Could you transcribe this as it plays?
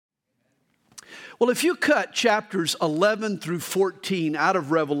Well, if you cut chapters 11 through 14 out of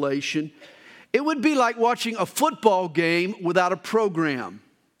Revelation, it would be like watching a football game without a program.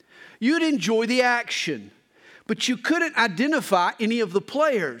 You'd enjoy the action, but you couldn't identify any of the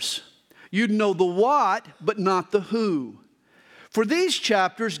players. You'd know the what, but not the who. For these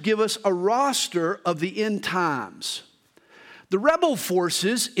chapters give us a roster of the end times. The rebel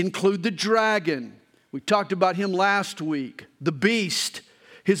forces include the dragon. We talked about him last week. The beast,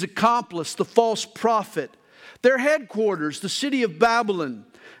 his accomplice, the false prophet. Their headquarters, the city of Babylon.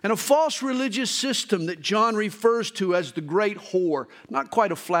 And a false religious system that John refers to as the great whore. Not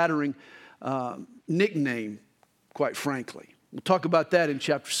quite a flattering nickname, quite frankly. We'll talk about that in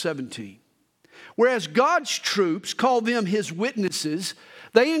chapter 17. Whereas God's troops, call them his witnesses,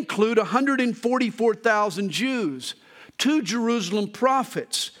 they include 144,000 Jews, 2 Jerusalem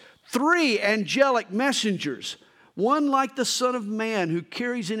prophets, 3 angelic messengers, one like the Son of Man who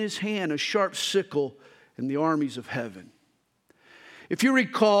carries in his hand a sharp sickle in the armies of heaven. If you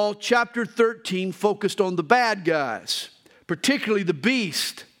recall, chapter 13 focused on the bad guys, particularly the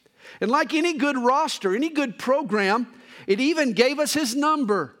beast. And like any good roster, any good program, it even gave us his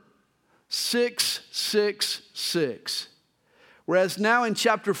number, 666. Whereas now in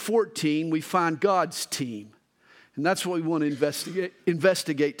chapter 14, we find God's team. And that's what we want to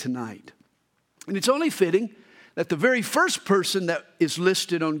investigate tonight. And it's only fitting that the very first person that is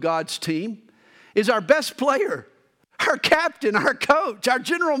listed on God's team is our best player, our captain, our coach, our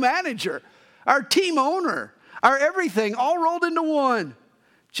general manager, our team owner, our everything, all rolled into one.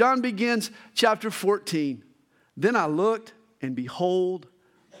 John begins chapter 14. Then I looked, and behold,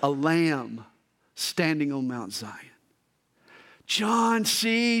 a lamb standing on Mount Zion. John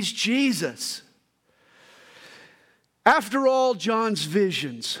sees Jesus. After all John's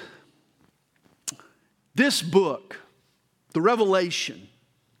visions, this book, the Revelation,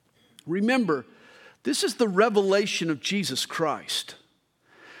 remember, this is the revelation of Jesus Christ.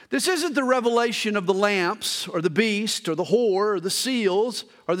 This isn't the revelation of the lamps or the beast or the whore or the seals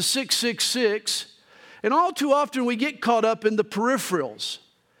or the 666. And all too often we get caught up in the peripherals.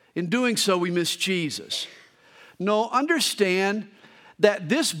 In doing so, we miss Jesus. No, understand that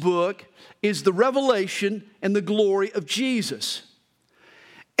this book is the revelation and the glory of Jesus.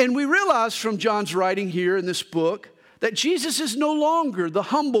 And we realize from John's writing here in this book that Jesus is no longer the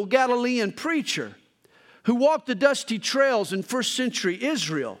humble Galilean preacher who walked the dusty trails in first century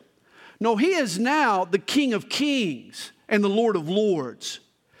Israel. No, he is now the King of Kings and the Lord of Lords.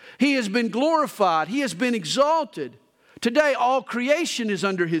 He has been glorified. He has been exalted. Today, all creation is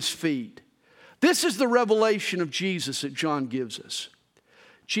under his feet. This is the revelation of Jesus that John gives us.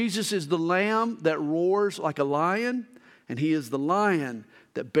 Jesus is the lamb that roars like a lion, and he is the lion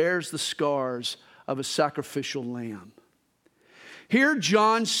that bears the scars of a sacrificial lamb. Here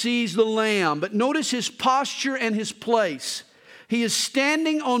John sees the lamb, but notice his posture and his place. He is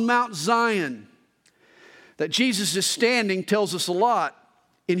standing on Mount Zion. That Jesus is standing tells us a lot.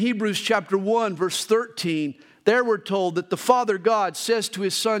 In Hebrews chapter 1, verse 13, there we're told that the Father God says to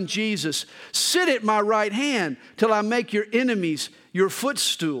his Son Jesus, "Sit at my right hand till I make your enemies your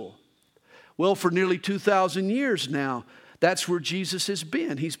footstool." Well, for nearly 2,000 years now, that's where Jesus has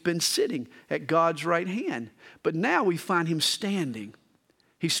been. He's been sitting at God's right hand. But now we find him standing.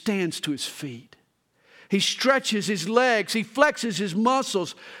 He stands to his feet. He stretches his legs. He flexes his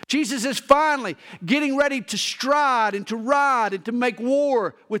muscles. Jesus is finally getting ready to stride and to ride and to make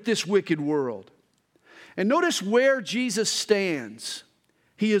war with this wicked world. And notice where Jesus stands.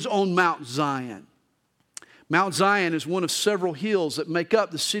 He is on Mount Zion. Mount Zion is one of several hills that make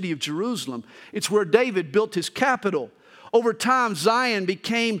up the city of Jerusalem. It's where David built his capital. Over time, Zion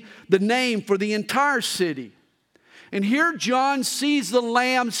became the name for the entire city. And here John sees the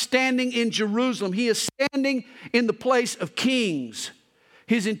Lamb standing in Jerusalem. He is standing in the place of kings.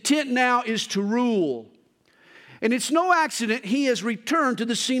 His intent now is to rule. And it's no accident he has returned to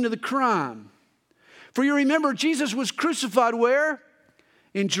the scene of the crime. For you remember, Jesus was crucified where?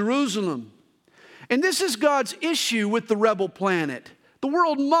 In Jerusalem. And this is God's issue with the rebel planet. The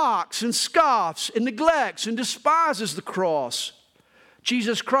world mocks and scoffs and neglects and despises the cross.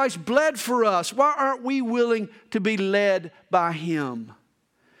 Jesus Christ bled for us. Why aren't we willing to be led by him?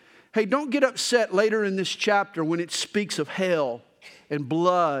 Hey, don't get upset later in this chapter when it speaks of hell and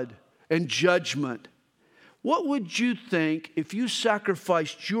blood and judgment. What would you think if you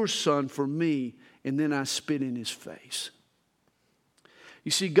sacrificed your son for me and then I spit in his face?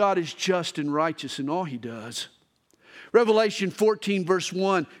 You see, God is just and righteous in all he does. Revelation 14 verse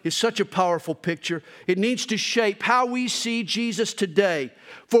 1 is such a powerful picture. It needs to shape how we see Jesus today.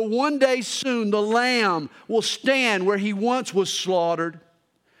 For one day soon the Lamb will stand where he once was slaughtered.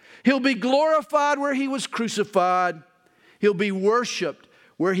 He'll be glorified where he was crucified. He'll be worshiped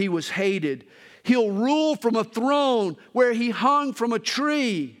where he was hated. He'll rule from a throne where he hung from a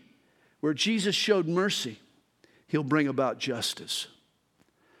tree. Where Jesus showed mercy, he'll bring about justice.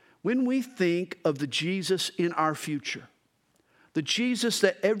 When we think of the Jesus in our future, the Jesus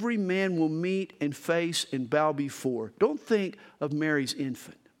that every man will meet and face and bow before, don't think of Mary's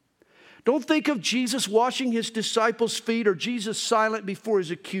infant. Don't think of Jesus washing his disciples' feet or Jesus silent before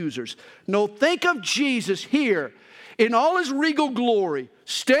his accusers. No, think of Jesus here in all his regal glory,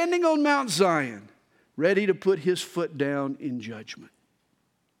 standing on Mount Zion, ready to put his foot down in judgment.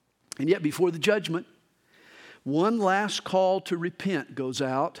 And yet before the judgment, one last call to repent goes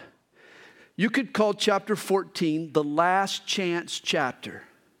out. You could call chapter 14 the last chance chapter.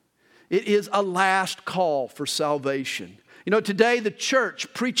 It is a last call for salvation. You know, today the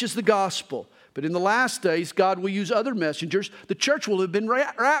church preaches the gospel, but in the last days, God will use other messengers. The church will have been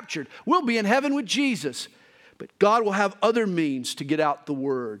raptured. We'll be in heaven with Jesus, but God will have other means to get out the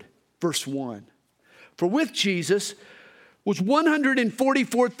word. Verse 1. For with Jesus was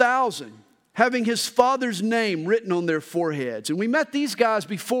 144,000 having his Father's name written on their foreheads. And we met these guys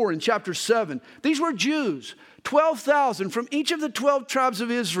before in chapter 7. These were Jews, 12,000 from each of the 12 tribes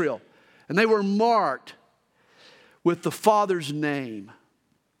of Israel. And they were marked with the Father's name.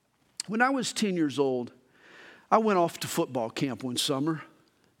 When I was 10 years old, I went off to football camp one summer.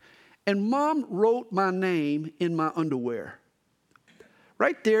 And Mom wrote my name in my underwear.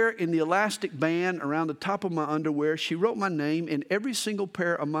 Right there in the elastic band around the top of my underwear, she wrote my name in every single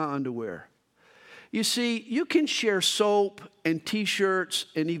pair of my underwear. You see, you can share soap and t-shirts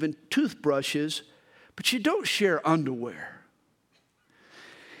and even toothbrushes, but you don't share underwear.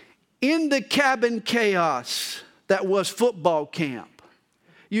 In the cabin chaos that was football camp,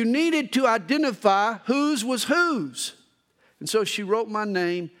 you needed to identify whose was whose. And so she wrote my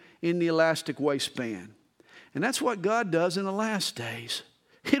name in the elastic waistband. And that's what God does in the last days.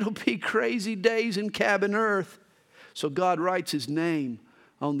 It'll be crazy days in cabin earth. So God writes his name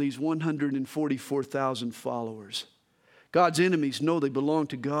on these 144,000 followers. God's enemies know they belong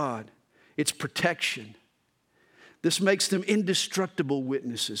to God. It's protection. This makes them indestructible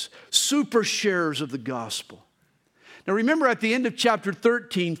witnesses, super sharers of the gospel. Now remember, at the end of chapter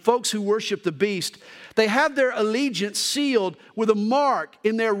 13, folks who worship the beast, they have their allegiance sealed with a mark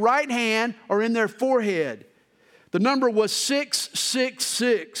in their right hand or in their forehead. The number was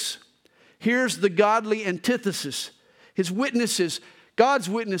 666. Here's the godly antithesis. His witnesses, God's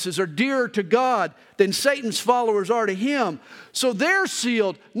witnesses, are dearer to God than Satan's followers are to him. So they're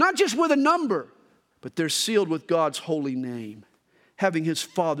sealed, not just with a number, but they're sealed with God's holy name, having his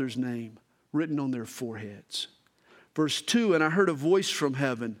Father's name written on their foreheads. Verse 2, and I heard a voice from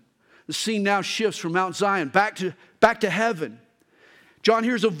heaven. The scene now shifts from Mount Zion back to heaven. John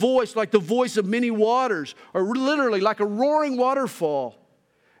hears a voice like the voice of many waters, or literally like a roaring waterfall,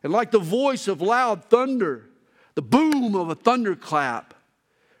 and like the voice of loud thunder, the boom of a thunderclap.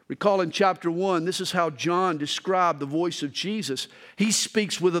 Recall in chapter 1, this is how John described the voice of Jesus. He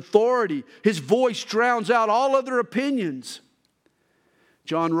speaks with authority. His voice drowns out all other opinions.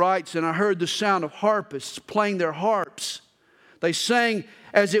 John writes, and I heard the sound of harpists playing their harps. They sang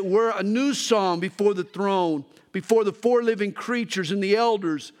as it were a new song before the throne, before the four living creatures and the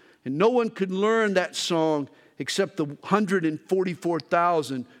elders. And no one could learn that song except the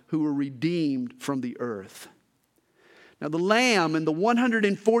 144,000 who were redeemed from the earth. Now the Lamb and the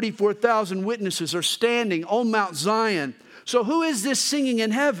 144,000 witnesses are standing on Mount Zion. So who is this singing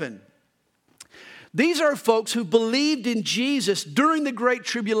in heaven? These are folks who believed in Jesus during the Great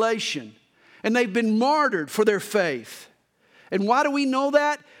Tribulation, and they've been martyred for their faith. And why do we know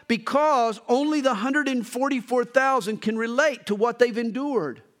that? Because only the 144,000 can relate to what they've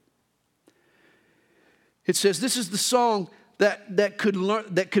endured. It says this is the song that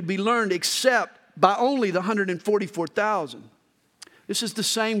could be learned except by only the 144,000. This is the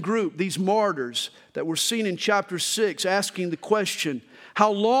same group, these martyrs that were seen in chapter 6, asking the question,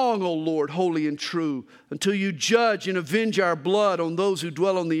 how long, O Lord, holy and true, until you judge and avenge our blood on those who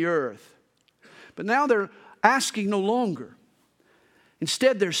dwell on the earth? But now they're asking no longer.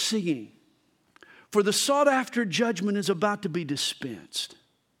 Instead, they're singing, for the sought-after judgment is about to be dispensed.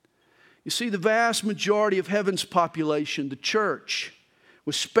 You see, the vast majority of heaven's population, the church,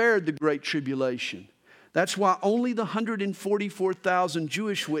 was spared the Great Tribulation. That's why only the 144,000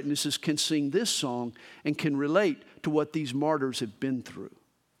 Jewish witnesses can sing this song and can relate to what these martyrs have been through.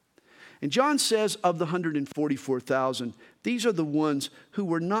 And John says of the 144,000, these are the ones who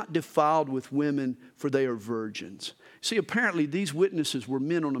were not defiled with women, for they are virgins. See, apparently these witnesses were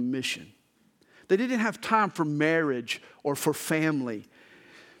men on a mission. They didn't have time for marriage or for family.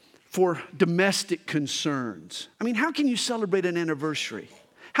 for domestic concerns. I mean, how can you celebrate an anniversary?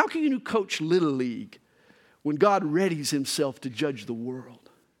 How can you coach Little League when God readies himself to judge the world?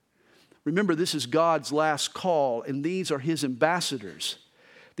 Remember, this is God's last call, and these are his ambassadors.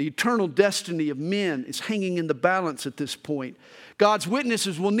 The eternal destiny of men is hanging in the balance at this point. God's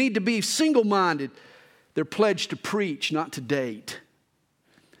witnesses will need to be single-minded. They're pledged to preach, not to date.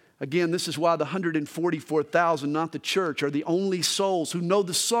 Again, this is why the 144,000, not the church, are the only souls who know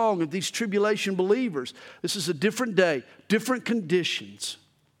the song of these tribulation believers. This is a different day, different conditions.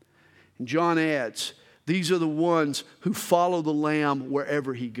 And John adds, these are the ones who follow the Lamb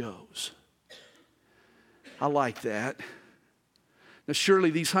wherever he goes. I like that. Now,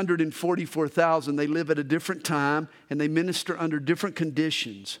 surely these 144,000, they live at a different time and they minister under different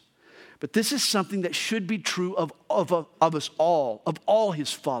conditions. But this is something that should be true of us all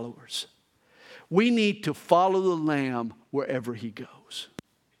his followers. We need to follow the Lamb wherever he goes.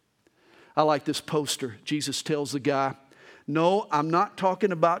 I like this poster. Jesus tells the guy, no, I'm not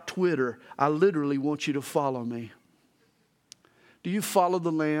talking about Twitter. I literally want you to follow me. Do you follow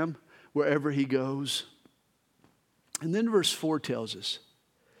the Lamb wherever he goes? And then verse 4 tells us,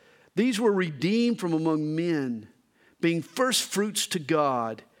 these were redeemed from among men, being first fruits to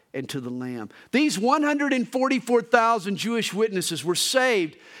God and to the Lamb. These 144,000 Jewish witnesses were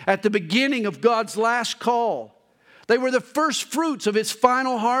saved at the beginning of God's last call. They were the first fruits of his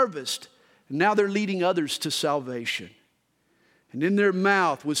final harvest. And now they're leading others to salvation. And in their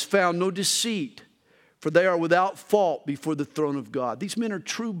mouth was found no deceit, for they are without fault before the throne of God. These men are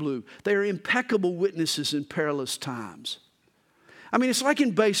true blue. They are impeccable witnesses in perilous times. I mean, it's like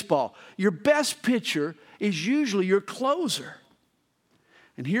in baseball. Your best pitcher is usually your closer.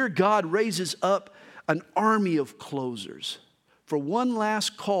 And here God raises up an army of closers for one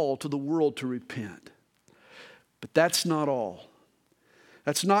last call to the world to repent. But that's not all.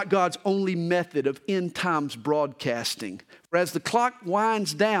 That's not God's only method of end times broadcasting. For as the clock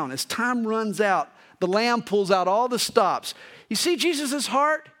winds down, as time runs out, the Lamb pulls out all the stops. You see Jesus'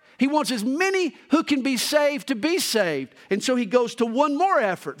 heart? He wants as many who can be saved to be saved. And so he goes to one more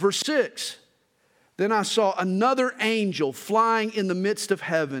effort. Verse 6. Then I saw another angel flying in the midst of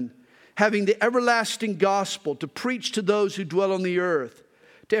heaven, having the everlasting gospel to preach to those who dwell on the earth,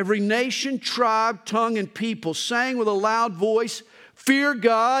 to every nation, tribe, tongue, and people, saying with a loud voice, fear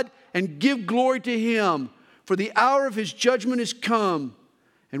God and give glory to him, for the hour of his judgment is come,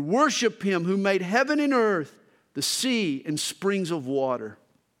 and worship him who made heaven and earth, the sea and springs of water.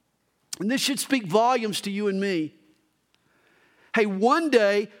 And this should speak volumes to you and me. Hey, one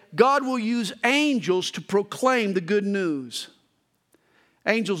day, God will use angels to proclaim the good news.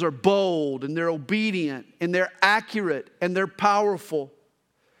 Angels are bold and they're obedient and they're accurate and they're powerful.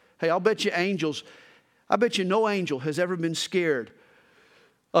 Hey, I bet you no angel has ever been scared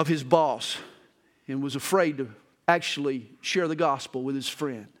of his boss and was afraid to actually share the gospel with his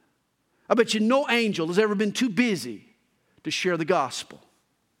friend. I bet you no angel has ever been too busy to share the gospel.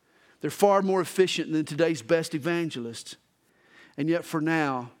 They're far more efficient than today's best evangelists. And yet for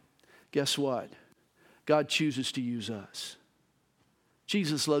now, guess what? God chooses to use us.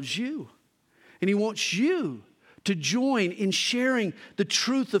 Jesus loves you. And he wants you to join in sharing the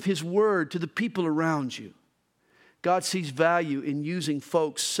truth of his word to the people around you. God sees value in using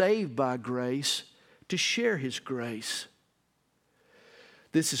folks saved by grace to share his grace.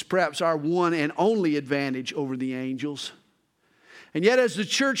 This is perhaps our one and only advantage over the angels. And yet as the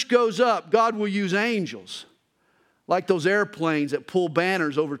church goes up, God will use angels. Like those airplanes that pull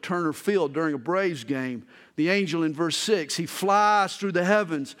banners over Turner Field during a Braves game. The angel in verse 6, he flies through the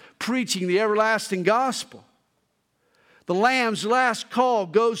heavens preaching the everlasting gospel. The Lamb's last call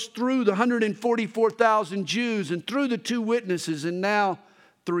goes through the 144,000 Jews and through the two witnesses and now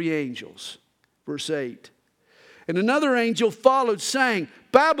 3 angels. Verse 8. And another angel followed saying,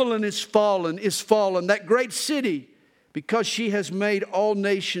 Babylon is fallen, that great city, because she has made all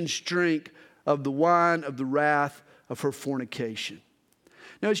nations drink of the wine of the wrath of her fornication.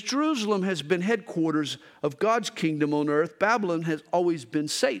 Now, as Jerusalem has been headquarters of God's kingdom on earth, Babylon has always been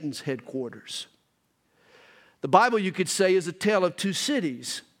Satan's headquarters. The Bible, you could say, is a tale of 2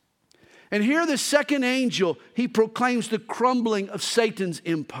 cities. And here the second angel, he proclaims the crumbling of Satan's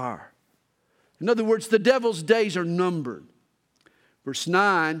empire. In other words, the devil's days are numbered. Verse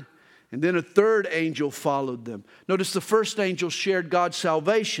 9, and then a third angel followed them. Notice the first angel shared God's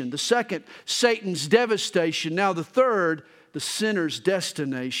salvation. The second, Satan's devastation. Now the third, the sinner's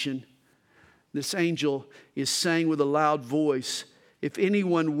destination. This angel is saying with a loud voice, if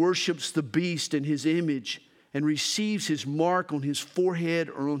anyone worships the beast in his image and receives his mark on his forehead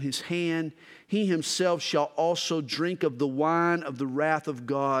or on his hand, he himself shall also drink of the wine of the wrath of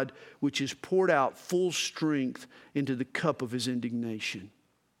God, which is poured out full strength into the cup of his indignation.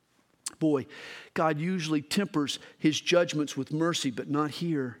 Boy, God usually tempers his judgments with mercy, but not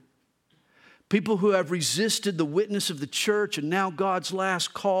here. People who have resisted the witness of the church and now God's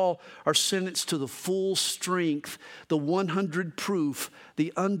last call are sentenced to the full strength, the 100 proof,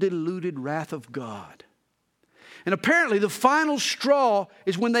 the undiluted wrath of God. And apparently the final straw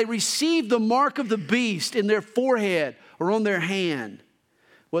is when they receive the mark of the beast in their forehead or on their hand.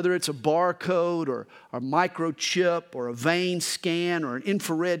 Whether it's a barcode or a microchip or a vein scan or an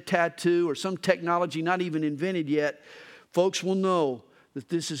infrared tattoo or some technology not even invented yet, folks will know that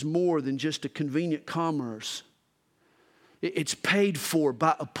this is more than just a convenient commerce. It's paid for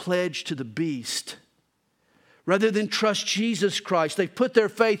by a pledge to the beast. Rather than trust Jesus Christ, they've put their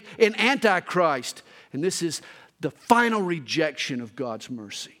faith in Antichrist. And this is the final rejection of God's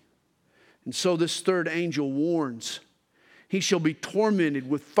mercy. And so this third angel warns, he shall be tormented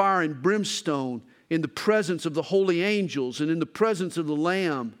with fire and brimstone in the presence of the holy angels and in the presence of the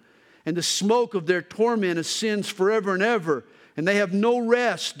Lamb. And the smoke of their torment ascends forever and ever. And they have no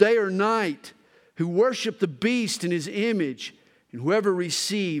rest day or night, who worship the beast in his image, and whoever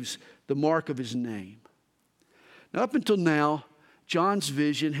receives the mark of his name. Now, up until now, John's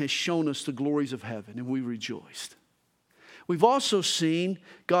vision has shown us the glories of heaven, and we rejoiced. We've also seen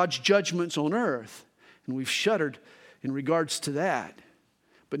God's judgments on earth, and we've shuddered in regards to that.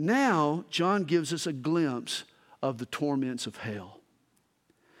 But now, John gives us a glimpse of the torments of hell.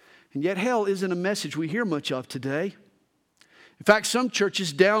 And yet, hell isn't a message we hear much of today. In fact, some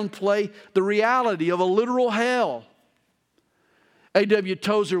churches downplay the reality of a literal hell. A.W.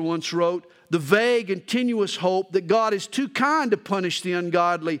 Tozer once wrote, "The vague and tenuous hope that God is too kind to punish the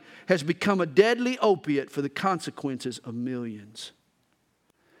ungodly has become a deadly opiate for the consequences of millions."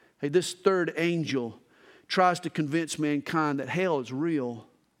 Hey, this third angel tries to convince mankind that hell is real.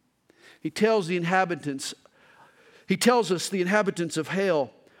 He tells us the inhabitants of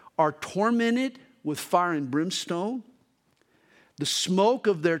hell are tormented with fire and brimstone. The smoke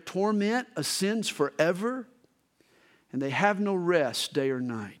of their torment ascends forever, and they have no rest day or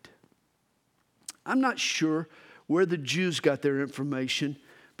night. I'm not sure where the Jews got their information,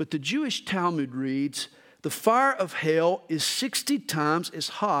 but the Jewish Talmud reads, the fire of hell is 60 times as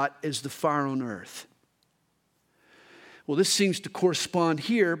hot as the fire on earth. Well, this seems to correspond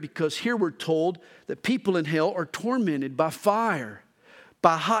here, because here we're told that people in hell are tormented by fire,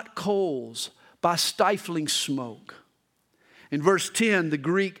 by hot coals, by stifling smoke. In verse 10, the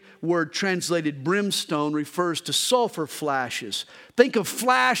Greek word translated brimstone refers to sulfur flashes. Think of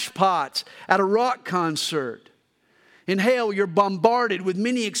flash pots at a rock concert. In hell, you're bombarded with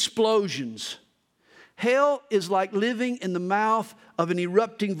many explosions. Hell is like living in the mouth of an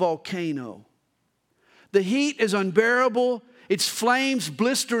erupting volcano. The heat is unbearable. Its flames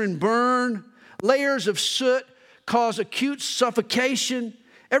blister and burn. Layers of soot cause acute suffocation.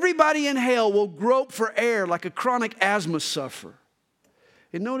 Everybody in hell will grope for air like a chronic asthma sufferer.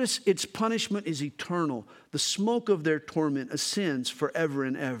 And notice its punishment is eternal. The smoke of their torment ascends forever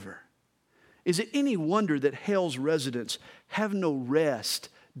and ever. Is it any wonder that hell's residents have no rest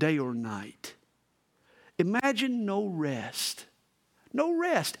day or night? Imagine no rest. No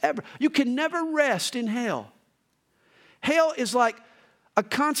rest ever. You can never rest in hell. Hell is like a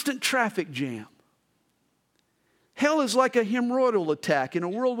constant traffic jam. Hell is like a hemorrhoidal attack in a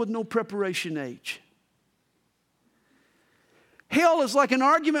world with no preparation age. Hell is like an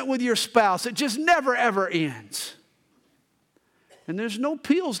argument with your spouse. It just never, ever ends. And there's no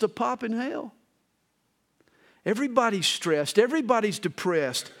pills to pop in hell. Everybody's stressed. Everybody's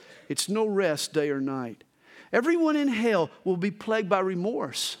depressed. It's no rest day or night. Everyone in hell will be plagued by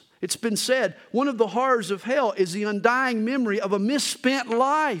remorse. It's been said, one of the horrors of hell is the undying memory of a misspent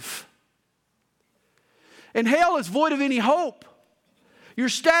life. And hell is void of any hope. Your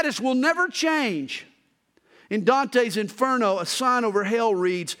status will never change. In Dante's Inferno, a sign over hell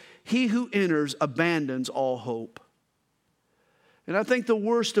reads, "He who enters abandons all hope." And I think the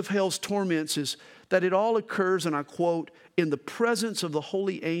worst of hell's torments is that it all occurs, and I quote, "in the presence of the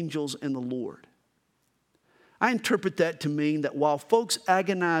holy angels and the Lord." I interpret that to mean that while folks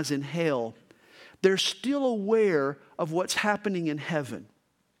agonize in hell, they're still aware of what's happening in heaven.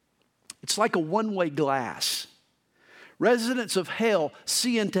 It's like a one-way glass. Residents of hell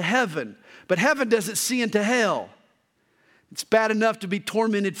see into heaven, but heaven doesn't see into hell. It's bad enough to be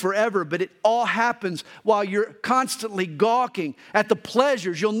tormented forever, but it all happens while you're constantly gawking at the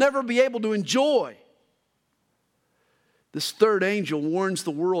pleasures you'll never be able to enjoy. This third angel warns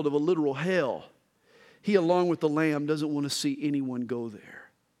the world of a literal hell. He, along with the Lamb, doesn't want to see anyone go there.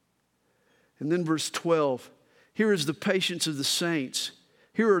 And then verse 12, here is the patience of the saints.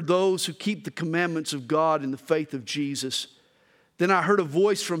 Here are those who keep the commandments of God in the faith of Jesus. Then I heard a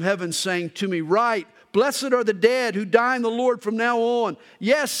voice from heaven saying to me, "Write, blessed are the dead who die in the Lord from now on.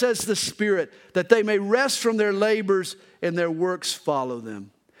 Yes, says the Spirit, that they may rest from their labors and their works follow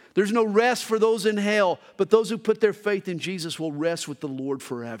them." There's no rest for those in hell, but those who put their faith in Jesus will rest with the Lord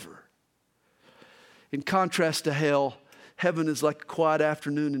forever. In contrast to hell, heaven is like a quiet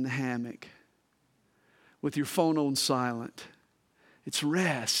afternoon in the hammock with your phone on silent. It's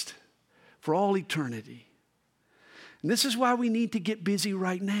rest for all eternity. And this is why we need to get busy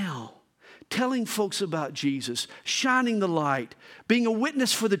right now, telling folks about Jesus, shining the light, being a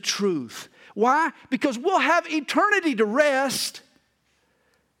witness for the truth. Why? Because we'll have eternity to rest.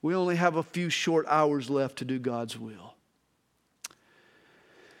 We only have a few short hours left to do God's will.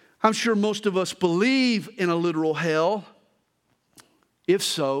 I'm sure most of us believe in a literal hell. If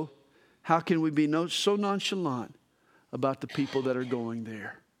so, how can we be so nonchalant about the people that are going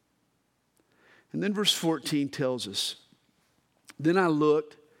there? And then verse 14 tells us, "Then I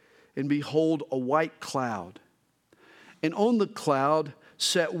looked, and behold, a white cloud. And on the cloud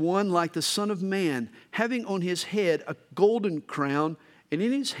sat one like the Son of Man, having on his head a golden crown, and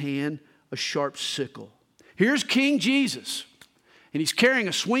in his hand a sharp sickle." Here's King Jesus, and he's carrying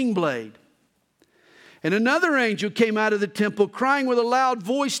a swing blade. "And another angel came out of the temple, crying with a loud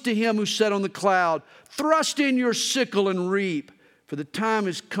voice to him who sat on the cloud, 'Thrust in your sickle and reap, for the time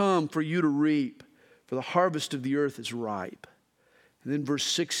has come for you to reap, for the harvest of the earth is ripe.'" And then verse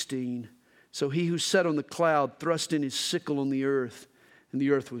 16, "So he who sat on the cloud thrust in his sickle on the earth, and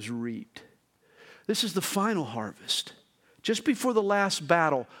the earth was reaped." This is the final harvest. Just before the last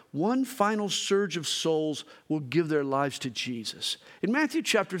battle, one final surge of souls will give their lives to Jesus. In Matthew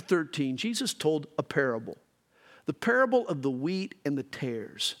chapter 13, Jesus told a parable, the parable of the wheat and the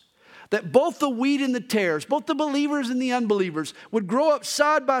tares. That both the wheat and the tares, both the believers and the unbelievers, would grow up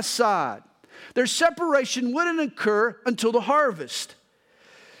side by side. Their separation wouldn't occur until the harvest.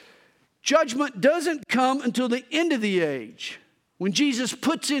 Judgment doesn't come until the end of the age, when Jesus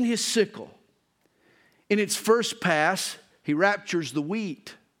puts in his sickle. In its first pass, he raptures the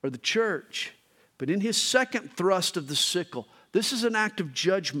wheat, or the church. But in his second thrust of the sickle, this is an act of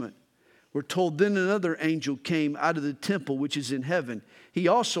judgment. We're told, "Then another angel came out of the temple which is in heaven, he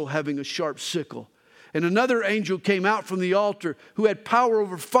also having a sharp sickle. And another angel came out from the altar who had power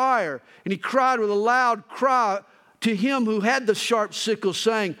over fire. And he cried with a loud cry to him who had the sharp sickle,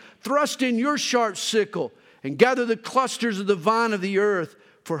 saying, 'Thrust in your sharp sickle and gather the clusters of the vine of the earth,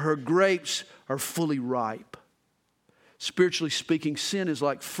 for her grapes are fully ripe.'" Spiritually speaking, sin is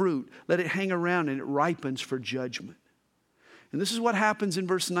like fruit. Let it hang around and it ripens for judgment. And this is what happens in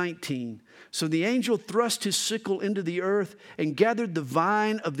verse 19. "So the angel thrust his sickle into the earth and gathered the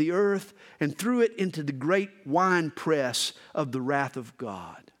vine of the earth and threw it into the great winepress of the wrath of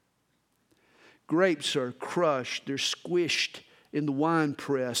God." Grapes are crushed, they're squished in the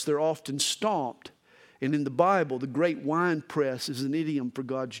winepress, they're often stomped. And in the Bible, the great winepress is an idiom for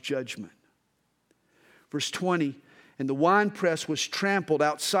God's judgment. Verse 20, "And the winepress was trampled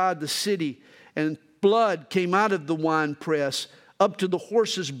outside the city, and blood came out of the winepress up to the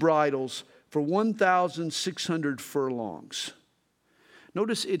horses' bridles for 1,600 furlongs."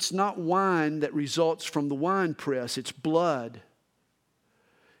 Notice it's not wine that results from the winepress, it's blood.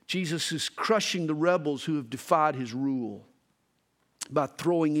 Jesus is crushing the rebels who have defied his rule by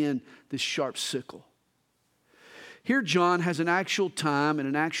throwing in this sharp sickle. Here John has an actual time and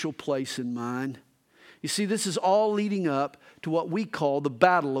an actual place in mind. You see, this is all leading up to what we call the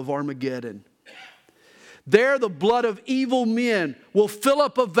Battle of Armageddon. There, the blood of evil men will fill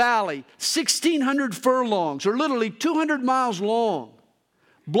up a valley 1,600 furlongs, or literally 200 miles long.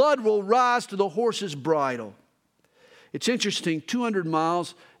 Blood will rise to the horse's bridle. It's interesting, 200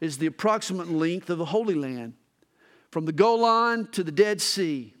 miles is the approximate length of the Holy Land, from the Golan to the Dead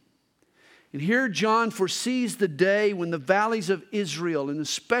Sea. And here John foresees the day when the valleys of Israel, and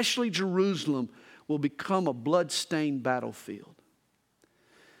especially Jerusalem, will become a blood-stained battlefield.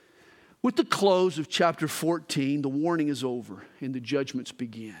 With the close of chapter 14, the warning is over and the judgments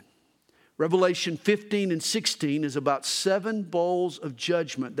begin. Revelation 15 and 16 is about 7 bowls of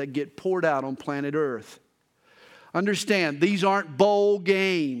judgment that get poured out on planet Earth. Understand, these aren't bowl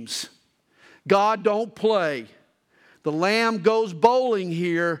games. God don't play. The Lamb goes bowling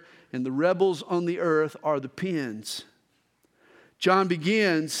here, and the rebels on the earth are the pins. John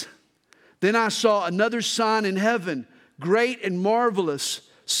begins, "Then I saw another sign in heaven, great and marvelous,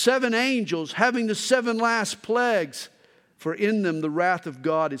 7 angels having the 7 last plagues. for in them the wrath of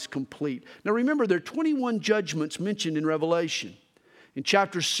God is complete. Now remember, there are 21 judgments mentioned in Revelation. In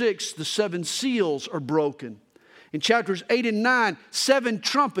chapter 6, the 7 seals are broken. In chapters 8 and 9, 7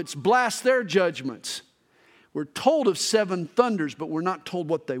 trumpets blast their judgments. We're told of 7 thunders, but we're not told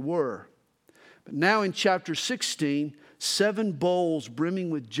what they were. But now in chapter 16, 7 bowls brimming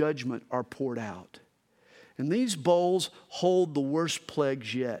with judgment are poured out. And these bowls hold the worst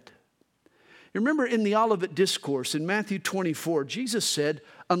plagues yet. You remember in the Olivet Discourse in Matthew 24, Jesus said,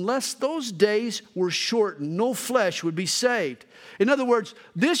 unless those days were shortened, no flesh would be saved. In other words,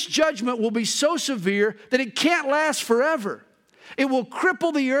 this judgment will be so severe that it can't last forever. It will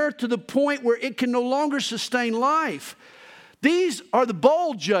cripple the earth to the point where it can no longer sustain life. These are the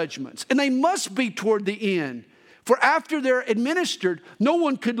bowl judgments, and they must be toward the end. For after they're administered, no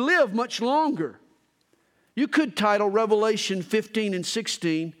one could live much longer. You could title Revelation 15 and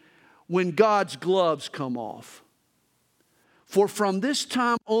 16, when God's gloves come off. For from this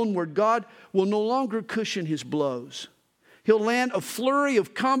time onward, God will no longer cushion his blows. He'll land a flurry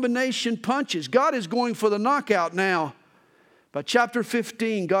of combination punches. God is going for the knockout now. By chapter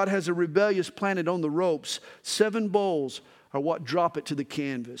 15, God has a rebellious planet on the ropes. 7 bowls are what drop it to the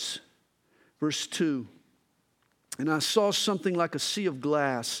canvas. Verse 2, and I saw something like a sea of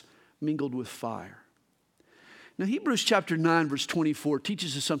glass mingled with fire. Now, Hebrews chapter 9, verse 24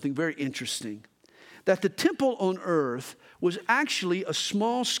 teaches us something very interesting. That the temple on earth was actually a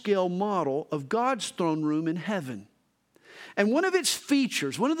small-scale model of God's throne room in heaven. And one of the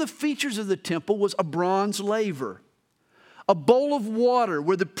features of the temple was a bronze laver, a bowl of water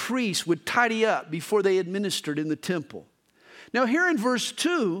where the priests would tidy up before they administered in the temple. Now, here in verse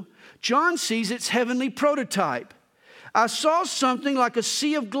 2, John sees its heavenly prototype. I saw something like a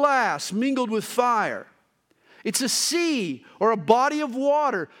sea of glass mingled with fire. It's a sea or a body of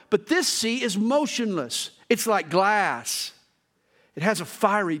water, but this sea is motionless. It's like glass. It has a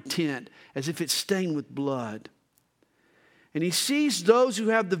fiery tint as if it's stained with blood. And he sees those who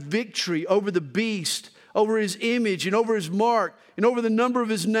have the victory over the beast, over his image and over his mark and over the number of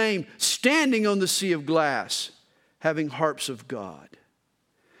his name, standing on the sea of glass, having harps of God.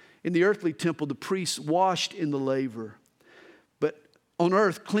 In the earthly temple, the priests washed in the laver, but on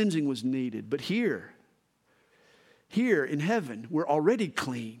earth, cleansing was needed. But here in heaven, we're already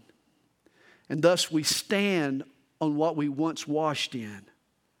clean. And thus we stand on what we once washed in.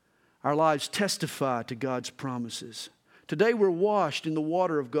 Our lives testify to God's promises. Today we're washed in the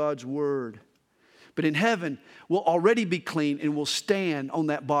water of God's word. But in heaven, we'll already be clean and we'll stand on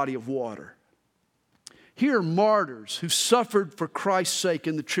that body of water. Here are martyrs who suffered for Christ's sake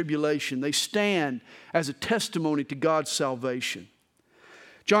in the tribulation. They stand as a testimony to God's salvation.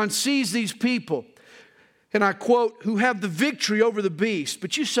 John sees these people, and I quote, who have the victory over the beast.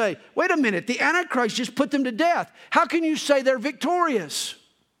 But you say, wait a minute, the Antichrist just put them to death. How can you say they're victorious?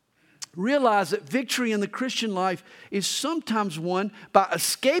 Realize that victory in the Christian life is sometimes won by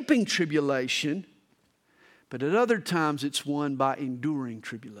escaping tribulation, but at other times it's won by enduring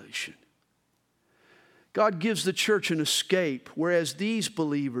tribulation. God gives the church an escape, whereas these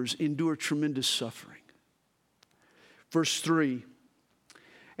believers endure tremendous suffering. Verse 3,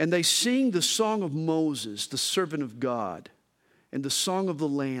 and they sing the song of Moses, the servant of God, and the song of the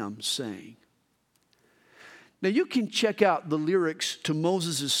Lamb, saying. Now you can check out the lyrics to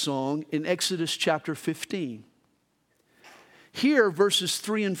Moses' song in Exodus chapter 15. Here, verses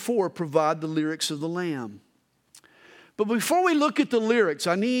 3 and 4 provide the lyrics of the Lamb. But before we look at the lyrics,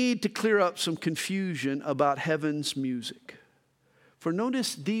 I need to clear up some confusion about heaven's music. For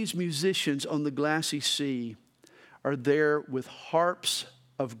notice these musicians on the glassy sea are there with harps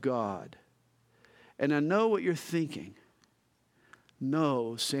of God. And I know what you're thinking.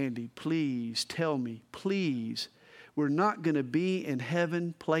 No, Sandy, please tell me, please, we're not going to be in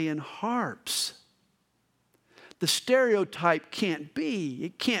heaven playing harps. The stereotype can't be,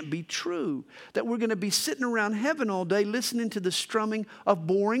 it can't be true that we're going to be sitting around heaven all day listening to the strumming of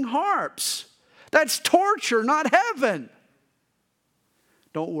boring harps. That's torture, not heaven.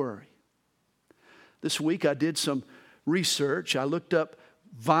 Don't worry. This week I did some research. I looked up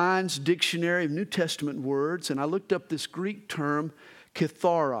Vine's Dictionary of New Testament Words, and I looked up this Greek term,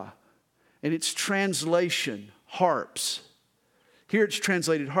 kithara, and its translation, harps. Here it's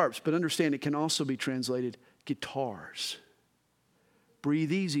translated harps, but understand it can also be translated guitars.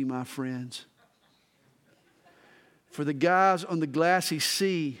 Breathe easy, my friends. For the guys on the glassy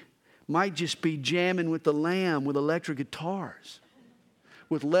sea might just be jamming with the Lamb with electric guitars,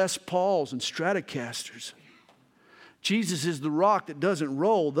 with Les Pauls and Stratocasters. Jesus is the rock that doesn't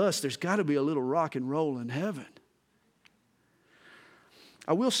roll. Thus, there's got to be a little rock and roll in heaven.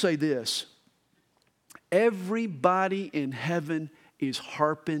 I will say this. Everybody in heaven is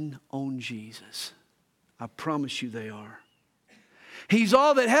harping on Jesus. I promise you they are. He's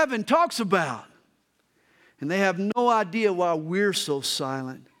all that heaven talks about. And they have no idea why we're so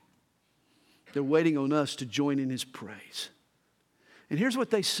silent. They're waiting on us to join in His praise. And here's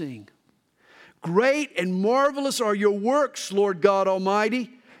what they sing. Great and marvelous are your works, Lord God Almighty.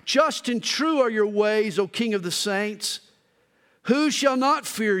 Just and true are your ways, O King of the saints. Who shall not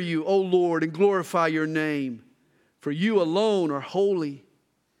fear you, O Lord, and glorify your name? For you alone are holy.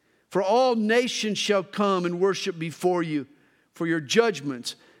 For all nations shall come and worship before you, for your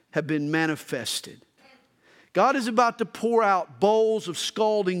judgments have been manifested. God is about to pour out bowls of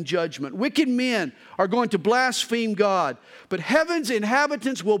scalding judgment. Wicked men are going to blaspheme God, but heaven's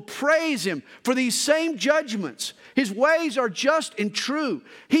inhabitants will praise Him for these same judgments. His ways are just and true.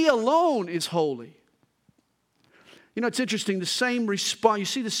 He alone is holy. You know, it's interesting, the same response, you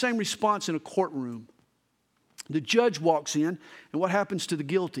see the same response in a courtroom. The judge walks in, and what happens to the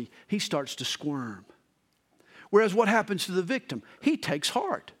guilty? He starts to squirm. Whereas what happens to the victim? He takes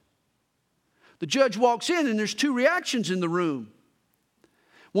heart. The judge walks in and there's two reactions in the room.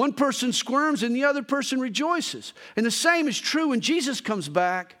 One person squirms and the other person rejoices. And the same is true when Jesus comes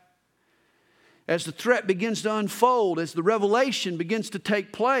back. As the threat begins to unfold, as the revelation begins to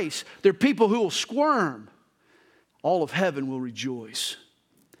take place, there are people who will squirm. All of heaven will rejoice.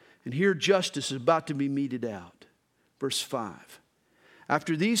 And here justice is about to be meted out. Verse 5.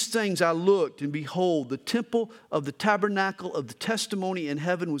 After these things I looked, and behold, the temple of the tabernacle of the testimony in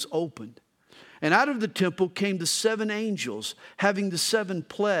heaven was opened. And out of the temple came the 7 angels, having the 7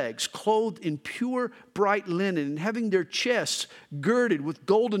 plagues, clothed in pure bright linen, and having their chests girded with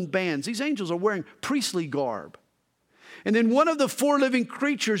golden bands. These angels are wearing priestly garb. And then one of the 4 living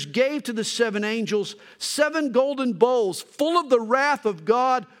creatures gave to the 7 angels 7 golden bowls full of the wrath of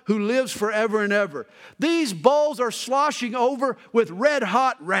God who lives forever and ever. These bowls are sloshing over with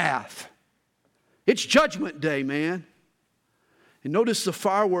red-hot wrath. It's judgment day, man. And notice the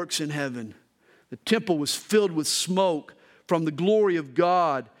fireworks in heaven. The temple was filled with smoke from the glory of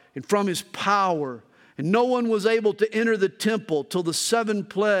God and from His power. And no one was able to enter the temple till the 7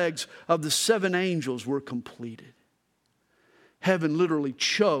 plagues of the 7 angels were completed. Heaven literally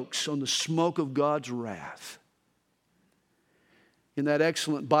chokes on the smoke of God's wrath. In that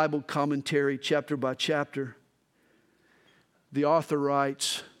excellent Bible commentary, chapter by chapter, the author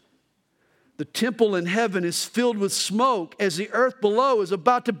writes, the temple in heaven is filled with smoke as the earth below is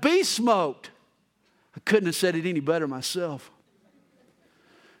about to be smoked. I couldn't have said it any better myself.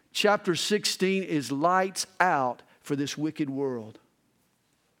 Chapter 16 is lights out for this wicked world.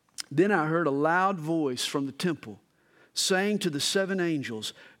 Then I heard a loud voice from the temple saying to the 7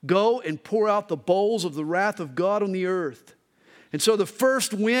 angels, go and pour out the bowls of the wrath of God on the earth. And so the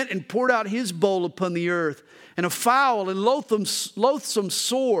first went and poured out his bowl upon the earth, and a foul and loathsome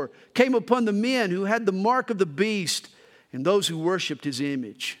sore came upon the men who had the mark of the beast and those who worshiped his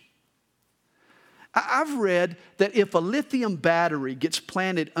image. I've read that if a lithium battery gets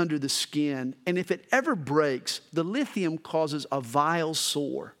planted under the skin, and if it ever breaks, the lithium causes a vile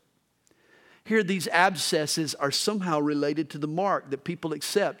sore. Here, these abscesses are somehow related to the mark that people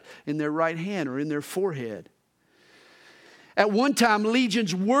accept in their right hand or in their forehead. At one time,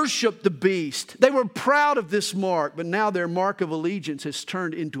 legions worshiped the beast. They were proud of this mark, but now their mark of allegiance has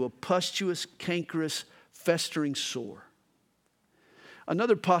turned into a pustulous, cankerous, festering sore.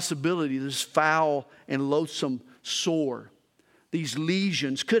 Another possibility, this foul and loathsome sore, these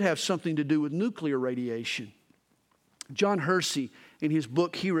lesions could have something to do with nuclear radiation. John Hersey, in his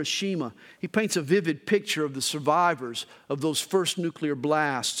book Hiroshima, he paints a vivid picture of the survivors of those first nuclear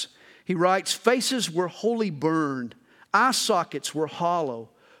blasts. He writes, faces were wholly burned, eye sockets were hollow,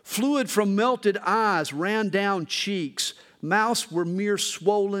 fluid from melted eyes ran down cheeks, mouths were mere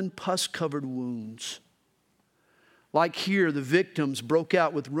swollen, pus-covered wounds. Like here, the victims broke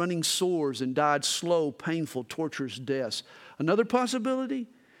out with running sores and died slow, painful, torturous deaths. Another possibility?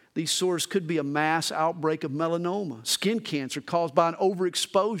 These sores could be a mass outbreak of melanoma, skin cancer caused by an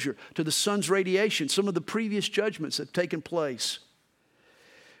overexposure to the sun's radiation, some of the previous judgments that have taken place.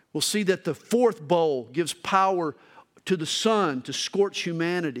 We'll see that the 4th bowl gives power to the sun to scorch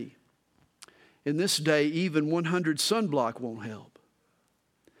humanity. In this day, even 100 sunblock won't help.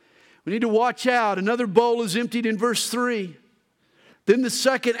 We need to watch out. Another bowl is emptied in verse 3. Then the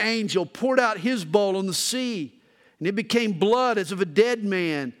 2nd angel poured out his bowl on the sea, and it became blood as of a dead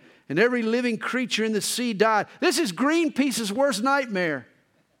man, and every living creature in the sea died. This is Greenpeace's worst nightmare.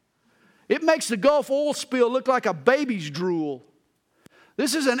 It makes the Gulf oil spill look like a baby's drool.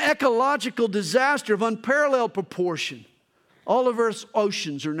 This is an ecological disaster of unparalleled proportion. All of Earth's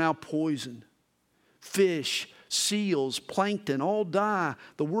oceans are now poisoned. fish, seals, plankton, all die.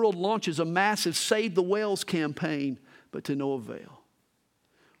 The world launches a massive Save the Whales campaign, but to no avail.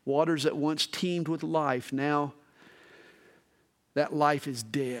 Waters that once teemed with life, now that life is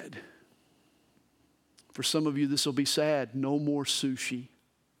dead. For some of you, this will be sad. No more sushi.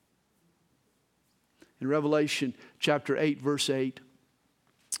 In Revelation chapter 8, verse 8,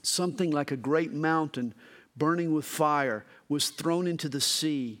 something like a great mountain burning with fire was thrown into the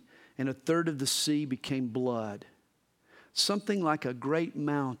sea, and a third of the sea became blood. Something like a great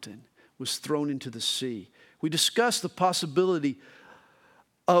mountain was thrown into the sea. We discussed the possibility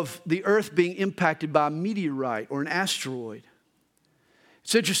of the earth being impacted by a meteorite or an asteroid.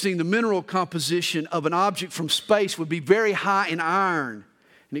 It's interesting, the mineral composition of an object from space would be very high in iron.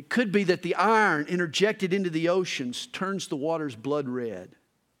 And it could be that the iron interjected into the oceans turns the waters blood red.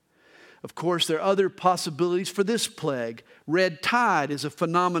 Of course, there are other possibilities for this plague. Red tide is a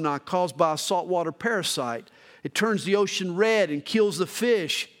phenomenon caused by a saltwater parasite. It turns the ocean red and kills the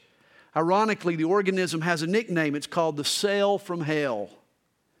fish. Ironically, the organism has a nickname. It's called the sail from hell.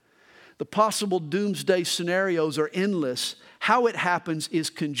 The possible doomsday scenarios are endless. How it happens is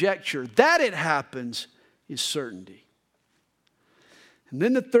conjecture. That it happens is certainty. And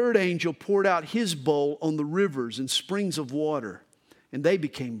then the third angel poured out his bowl on the rivers and springs of water, and they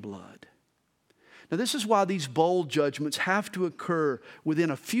became blood. Now, this is why these bowl judgments have to occur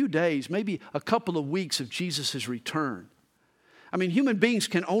within a few days, maybe a couple of weeks of Jesus' return. I mean, human beings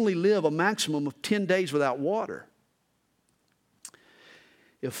can only live a maximum of 10 days without water.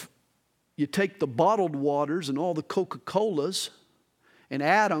 If you take the bottled waters and all the Coca-Colas and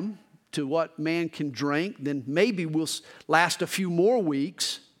add them to what man can drink, then maybe we'll last a few more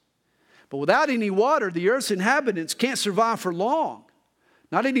weeks. But without any water, the earth's inhabitants can't survive for long.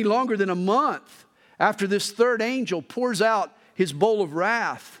 Not any longer than a month after this third angel pours out his bowl of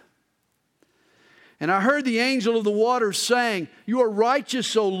wrath. And I heard the angel of the waters saying, "You are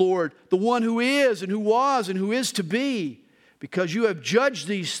righteous, O Lord, the one who is and who was and who is to be, because you have judged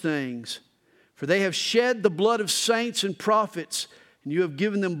these things. For they have shed the blood of saints and prophets, and you have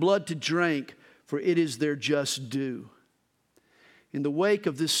given them blood to drink, for it is their just due." In the wake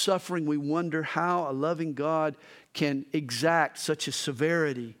of this suffering, we wonder how a loving God can exact such a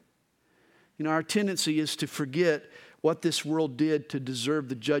severity. You know, our tendency is to forget what this world did to deserve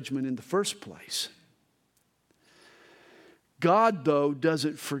the judgment in the first place. God, though,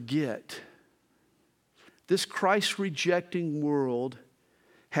 doesn't forget. This Christ-rejecting world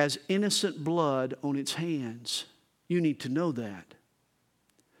has innocent blood on its hands. You need to know that.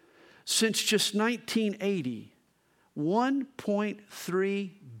 Since just 1980,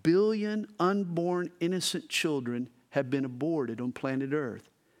 1.3 billion unborn innocent children have been aborted on planet Earth.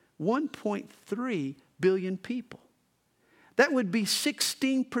 1.3 billion people. That would be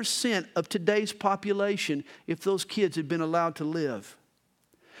 16% of today's population if those kids had been allowed to live.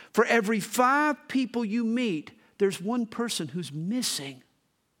 For every 5 people you meet, there's one person who's missing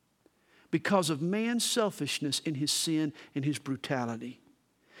because of man's selfishness and his sin and his brutality.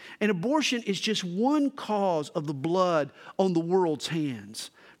 And abortion is just one cause of the blood on the world's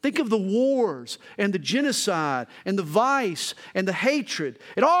hands. Think of the wars and the genocide and the vice and the hatred.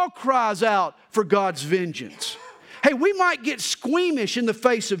 It all cries out for God's vengeance. Hey, we might get squeamish in the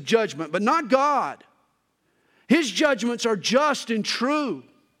face of judgment, but not God. His judgments are just and true.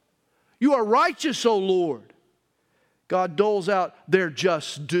 You are righteous, O Lord. God doles out their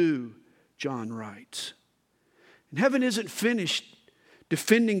just due, John writes. And heaven isn't finished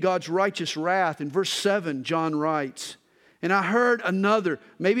defending God's righteous wrath. In verse 7, John writes, "And I heard another,"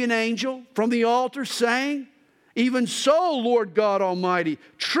 maybe an angel, "from the altar saying, 'Even so, Lord God Almighty,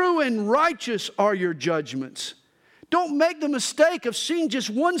 true and righteous are your judgments.'" Don't make the mistake of seeing just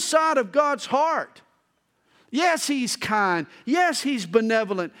one side of God's heart. Yes, He's kind. Yes, He's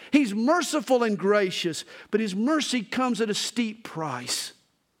benevolent. He's merciful and gracious. But His mercy comes at a steep price.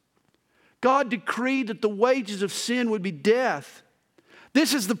 God decreed that the wages of sin would be death.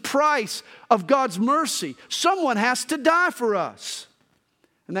 This is the price of God's mercy. Someone has to die for us.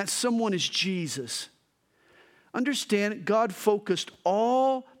 And that someone is Jesus. Understand, God focused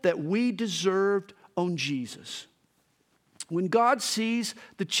all that we deserved on Jesus. When God sees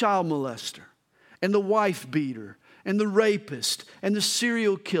the child molester and the wife beater and the rapist and the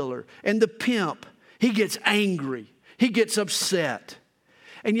serial killer and the pimp, He gets angry. He gets upset.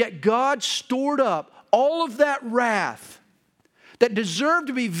 And yet God stored up all of that wrath that deserved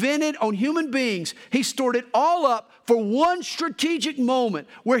to be vented on human beings. He stored it all up for one strategic moment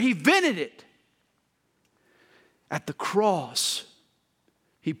where He vented it. At the cross,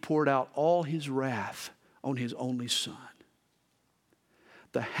 He poured out all His wrath on His only Son.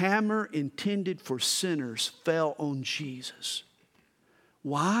 the hammer intended for sinners fell on Jesus.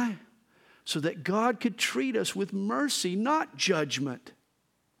 Why? So that God could treat us with mercy, not judgment.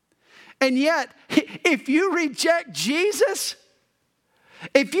 And yet, if you reject Jesus,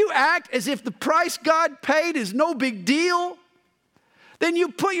 if you act as if the price God paid is no big deal, then you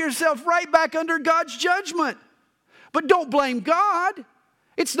put yourself right back under God's judgment. But don't blame God.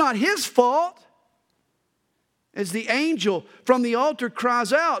 It's not His fault. As the angel from the altar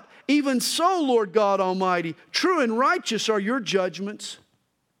cries out, "Even so, Lord God Almighty, true and righteous are your judgments."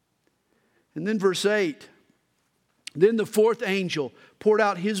 And then verse 8, then the fourth angel poured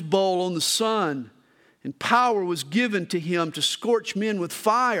out his bowl on the sun, and power was given to him to scorch men with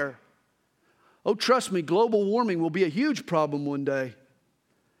fire. Oh, trust me, global warming will be a huge problem one day.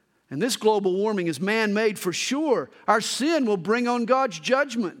 And this global warming is man-made for sure. Our sin will bring on God's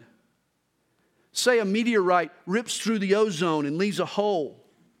judgment. Say a meteorite rips through the ozone and leaves a hole.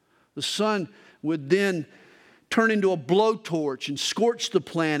 The sun would then turn into a blowtorch and scorch the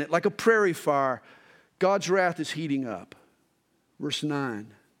planet like a prairie fire. God's wrath is heating up. Verse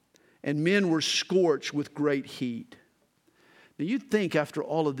 9, and men were scorched with great heat. Now you'd think after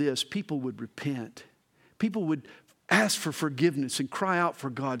all of this, people would repent. People would ask for forgiveness and cry out for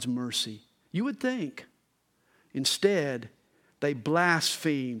God's mercy. You would think. Instead, they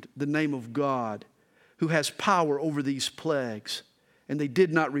blasphemed the name of God, who has power over these plagues, and they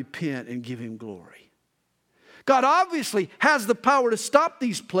did not repent and give Him glory. God obviously has the power to stop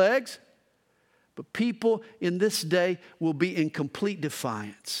these plagues, but people in this day will be in complete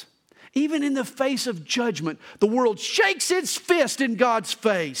defiance. Even in the face of judgment, the world shakes its fist in God's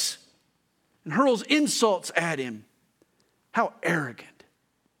face and hurls insults at Him. How arrogant.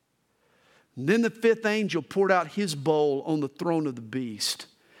 And then the fifth angel poured out his bowl on the throne of the beast.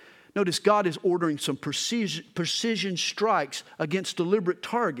 Notice God is ordering some precision strikes against deliberate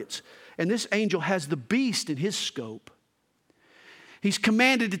targets. And this angel has the beast in his scope. He's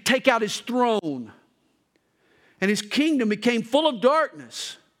commanded to take out his throne. And his kingdom became full of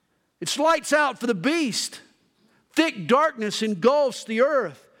darkness. Its lights out for the beast. Thick darkness engulfs the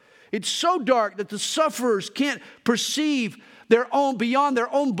earth. It's so dark that the sufferers can't perceive beyond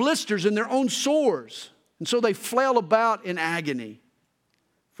their own blisters and their own sores. And so they flail about in agony.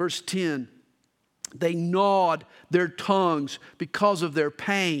 Verse 10, they gnawed their tongues because of their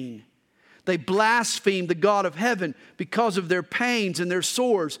pain. They blasphemed the God of heaven because of their pains and their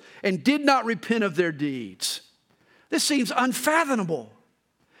sores and did not repent of their deeds. This seems unfathomable.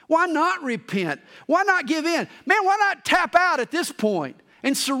 Why not repent? Why not give in? Man, why not tap out at this point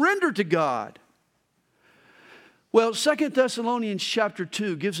and surrender to God? Well, 2 Thessalonians chapter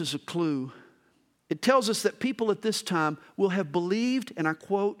 2 gives us a clue. It tells us that people at this time will have believed, and I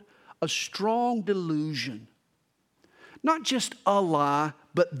quote, a strong delusion. Not just a lie,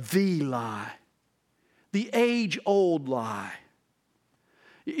 but the lie. The age-old lie.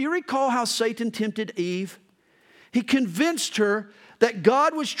 You recall how Satan tempted Eve? He convinced her that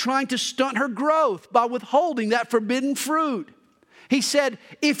God was trying to stunt her growth by withholding that forbidden fruit. He said,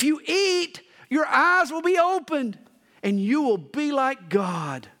 if you eat, your eyes will be opened and you will be like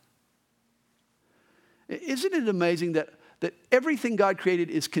God. Isn't it amazing that everything God created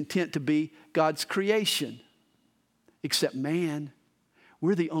is content to be God's creation? Except man.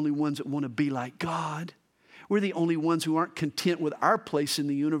 We're the only ones that want to be like God. We're the only ones who aren't content with our place in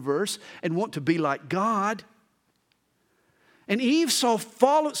the universe and want to be like God. And Eve saw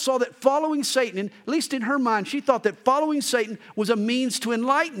that following Satan, and at least in her mind, she thought that following Satan was a means to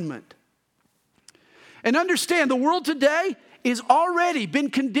enlightenment. And understand, the world today is already been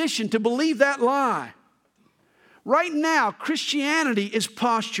conditioned to believe that lie. Right now, Christianity is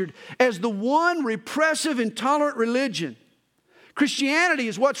postured as the one repressive, intolerant religion. Christianity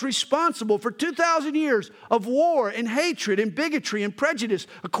is what's responsible for 2,000 years of war and hatred and bigotry and prejudice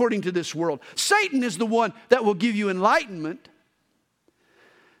according to this world. Satan is the one that will give you enlightenment.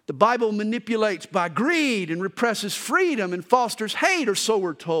 The Bible manipulates by greed and represses freedom and fosters hate, or so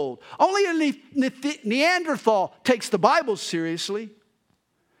we're told. Only a Neanderthal takes the Bible seriously.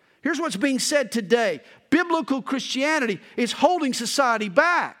 Here's what's being said today. Biblical Christianity is holding society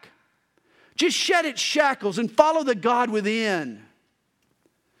back. Just shed its shackles and follow the God within.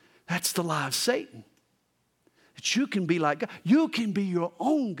 That's the lie of Satan. That you can be like God. You can be your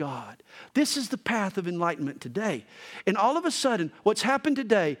own God. This is the path of enlightenment today. And all of a sudden, what's happened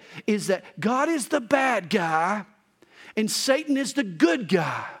today is that God is the bad guy and Satan is the good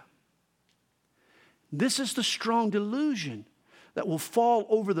guy. This is the strong delusion that will fall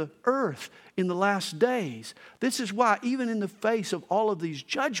over the earth in the last days. This is why, even in the face of all of these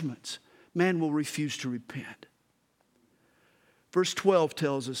judgments, man will refuse to repent. Verse 12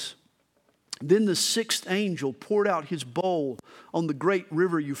 tells us, then the sixth angel poured out his bowl on the great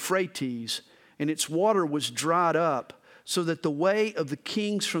river Euphrates, and its water was dried up, so that the way of the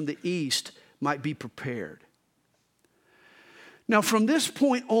kings from the east might be prepared. Now, from this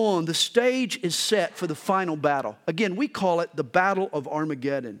point on, the stage is set for the final battle. Again, we call it the Battle of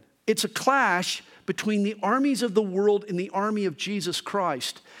Armageddon. It's a clash between the armies of the world and the army of Jesus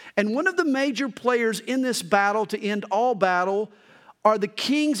Christ. And one of the major players in this battle to end all battle are the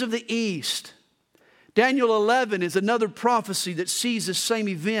kings of the east. Daniel 11 is another prophecy that sees the same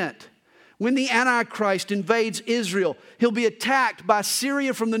event. When the Antichrist invades Israel, he'll be attacked by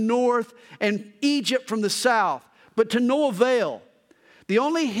Syria from the north and Egypt from the south, but to no avail. The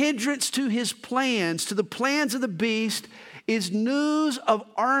only hindrance to his plans, to the plans of the beast, is news of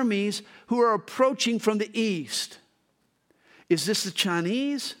armies who are approaching from the east. Is this the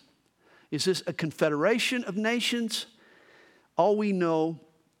Chinese? Is this a confederation of nations? All we know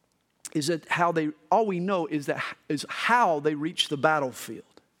is how they reach the battlefield.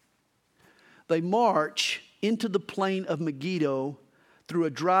 They march into the plain of Megiddo through a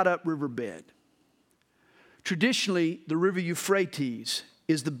dried up riverbed. Traditionally, the river Euphrates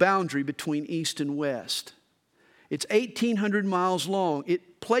is the boundary between east and west. It's 1,800 miles long.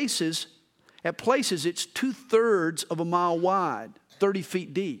 At places, it's 2/3 of a mile wide, 30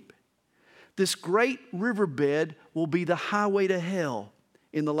 feet deep. This great riverbed will be the highway to hell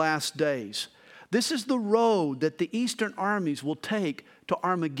in the last days. This is the road that the eastern armies will take to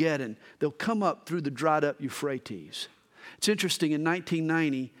Armageddon. They'll come up through the dried up Euphrates. It's interesting, in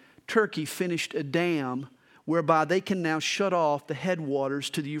 1990, Turkey finished a dam whereby they can now shut off the headwaters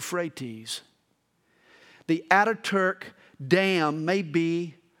to the Euphrates. The Ataturk Dam may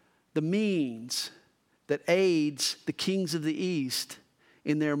be the means that aids the kings of the east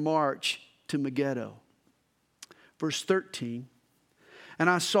in their march to Megiddo. Verse 13, and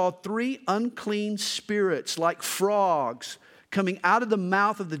I saw 3 unclean spirits like frogs coming out of the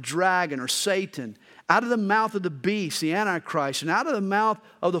mouth of the dragon or Satan, out of the mouth of the beast, the Antichrist, and out of the mouth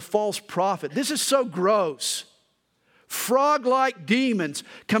of the false prophet. This is so gross. Frog-like demons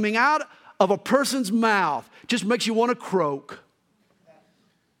coming out of a person's mouth just makes you want to croak.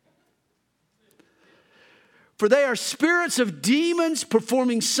 For they are spirits of demons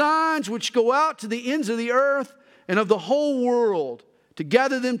performing signs which go out to the ends of the earth and of the whole world to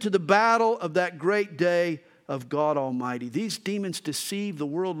gather them to the battle of that great day of God Almighty. These demons deceive the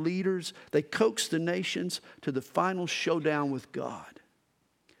world leaders. They coax the nations to the final showdown with God.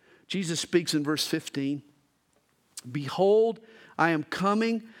 Jesus speaks in verse 15. Behold, I am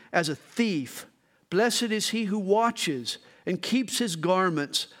coming as a thief. Blessed is he who watches and keeps his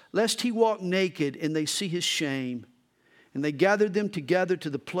garments, lest he walk naked and they see his shame. And they gathered them together to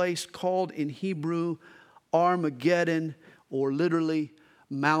the place called in Hebrew Armageddon, or literally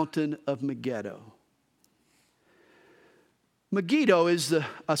Mountain of Megiddo. Megiddo is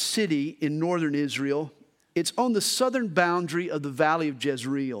a city in northern Israel. It's on the southern boundary of the valley of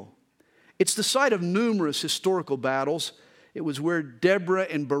Jezreel. It's the site of numerous historical battles. It was where Deborah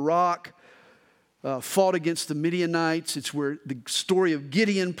and Barak fought against the Midianites. It's where the story of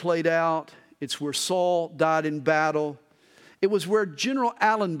Gideon played out. It's where Saul died in battle. It was where General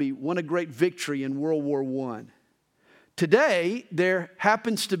Allenby won a great victory in World War I. Today, there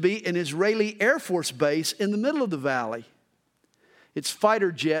happens to be an Israeli Air Force base in the middle of the valley. Its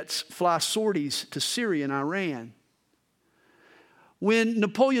fighter jets fly sorties to Syria and Iran. When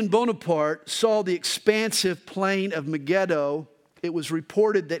Napoleon Bonaparte saw the expansive plain of Megiddo, it was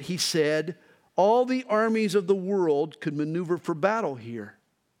reported that he said, all the armies of the world could maneuver for battle here.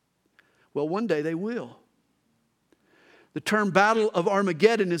 Well, one day they will. The term Battle of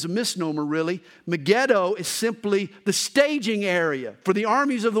Armageddon is a misnomer, really. Megiddo is simply the staging area for the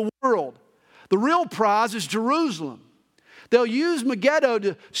armies of the world. The real prize is Jerusalem. They'll use Megiddo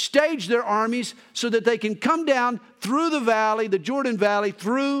to stage their armies so that they can come down through the valley, the Jordan Valley,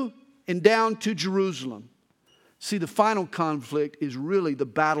 through and down to Jerusalem. See, the final conflict is really the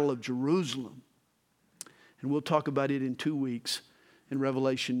Battle of Jerusalem. And we'll talk about it in 2 weeks in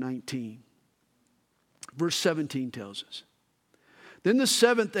Revelation 19. Verse 17 tells us, then the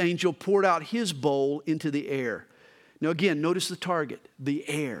seventh angel poured out his bowl into the air. Now again, notice the target, the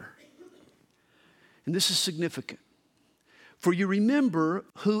air. And this is significant. For you remember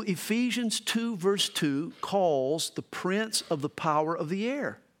who Ephesians 2 verse 2 calls the prince of the power of the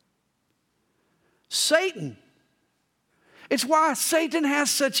air. Satan. It's why Satan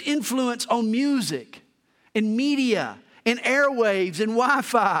has such influence on music and media and airwaves and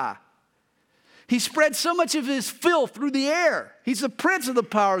Wi-Fi. He spreads so much of his filth through the air. He's the prince of the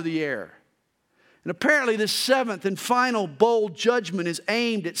power of the air. And apparently this seventh and final bold judgment is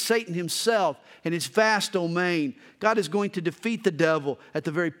aimed at Satan himself and his vast domain. God is going to defeat the devil at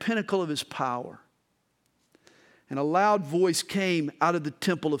the very pinnacle of his power. And a loud voice came out of the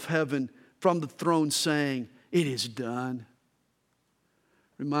temple of heaven from the throne saying, "It is done."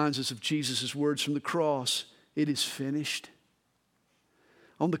 Reminds us of Jesus' words from the cross. It is finished.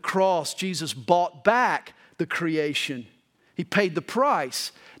 On the cross, Jesus bought back the creation. He paid the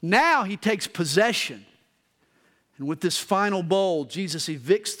price. Now he takes possession. And with this final bowl, Jesus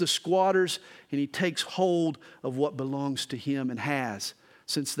evicts the squatters and he takes hold of what belongs to him and has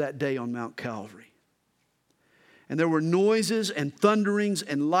since that day on Mount Calvary. And there were noises and thunderings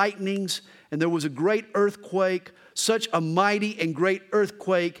and lightnings, and there was a great earthquake, such a mighty and great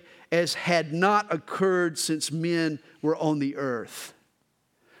earthquake as had not occurred since men were on the earth.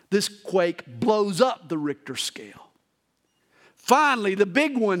 This quake blows up the Richter scale. Finally, the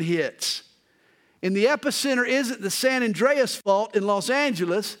big one hits. And the epicenter isn't the San Andreas Fault in Los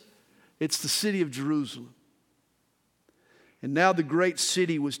Angeles, it's the city of Jerusalem. And now the great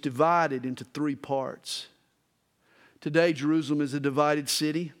city was divided into three parts. Today, Jerusalem is a divided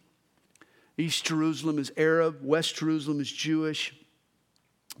city. East Jerusalem is Arab, West Jerusalem is Jewish.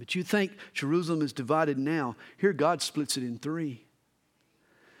 But you think Jerusalem is divided now. Here God splits it in three.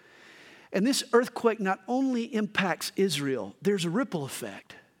 And this earthquake not only impacts Israel, there's a ripple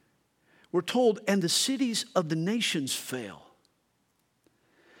effect. We're told, and the cities of the nations fell.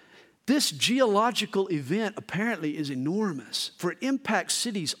 This geological event apparently is enormous, for it impacts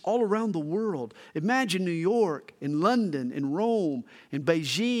cities all around the world. Imagine New York and London and Rome and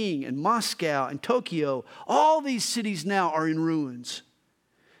Beijing and Moscow and Tokyo. All these cities now are in ruins.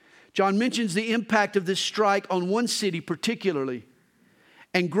 John mentions the impact of this strike on one city particularly.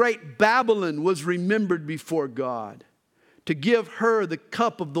 And great Babylon was remembered before God to give her the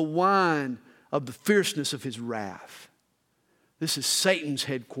cup of the wine of the fierceness of his wrath. This is Satan's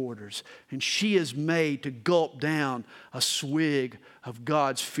headquarters, and she is made to gulp down a swig of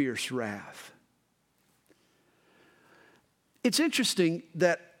God's fierce wrath. It's interesting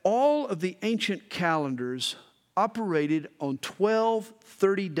that all of the ancient calendars operated on 12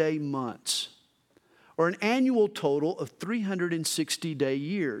 30-day months, or an annual total of 360-day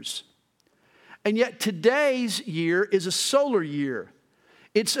years. And yet today's year is a solar year.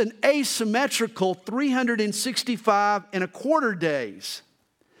 It's an asymmetrical 365 and a quarter days.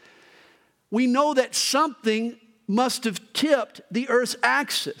 We know that something must have tipped the Earth's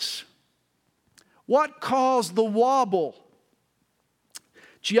axis. What caused the wobble?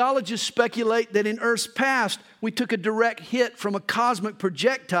 Geologists speculate that in Earth's past, we took a direct hit from a cosmic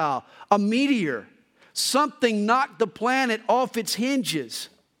projectile, a meteor. Something knocked the planet off its hinges.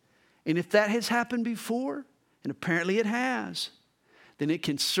 And if that has happened before, and apparently it has, then it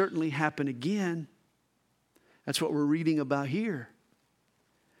can certainly happen again. That's what we're reading about here.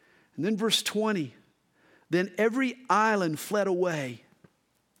 And then verse 20, then every island fled away.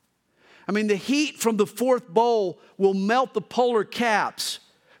 I mean, the heat from the fourth bowl will melt the polar caps.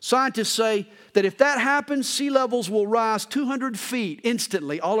 Scientists say that if that happens, sea levels will rise 200 feet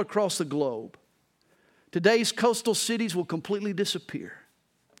instantly all across the globe. Today's coastal cities will completely disappear.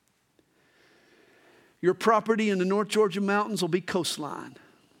 Your property in the North Georgia mountains will be coastline,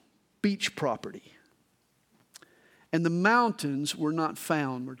 beach property. And the mountains were not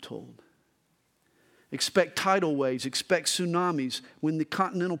found, we're told. Expect tidal waves, expect tsunamis when the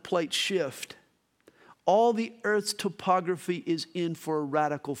continental plates shift. All the earth's topography is in for a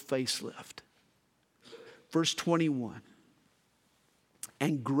radical facelift. Verse 21.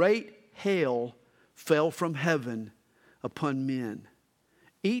 And great hail fell from heaven upon men,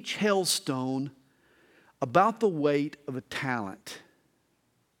 each hailstone about the weight of a talent.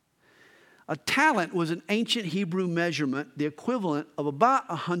 A talent was an ancient Hebrew measurement, the equivalent of about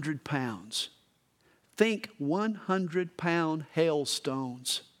 100 pounds. Think 100-pound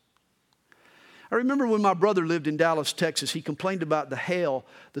hailstones. I remember when my brother lived in Dallas, Texas, he complained about the hail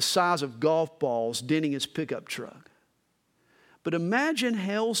the size of golf balls denting his pickup truck. But imagine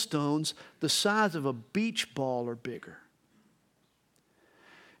hailstones the size of a beach ball or bigger.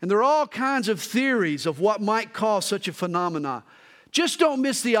 And there are all kinds of theories of what might cause such a phenomenon. Just don't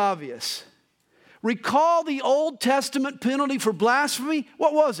miss the obvious. Recall the Old Testament penalty for blasphemy?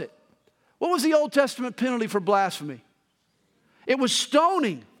 What was it? What was the Old Testament penalty for blasphemy? It was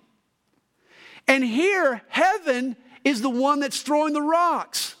stoning. And here, heaven is the one that's throwing the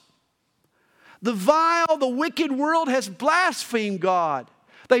rocks. The vile, the wicked world has blasphemed God.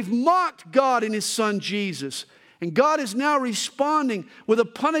 They've mocked God and His Son Jesus. And God is now responding with a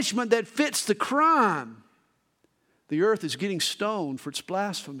punishment that fits the crime. The earth is getting stoned for its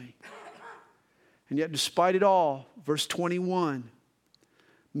blasphemy. And yet despite it all, verse 21,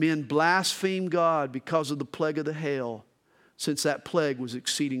 men blaspheme God because of the plague of the hail, since that plague was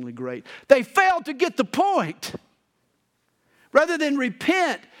exceedingly great. They failed to get the point. Rather than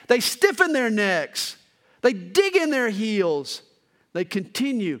repent, they stiffen their necks. They dig in their heels. They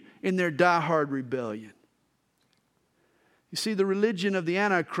continue in their diehard rebellion. You see, the religion of the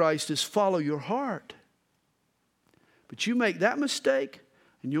Antichrist is follow your heart. But you make that mistake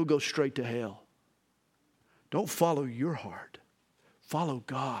and you'll go straight to hell. Don't follow your heart. Follow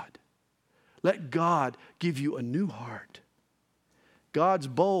God. Let God give you a new heart. God's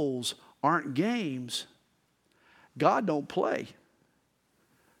bowls aren't games. God don't play.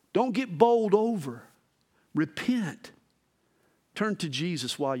 Don't get bowled over. Repent. Turn to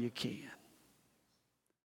Jesus while you can.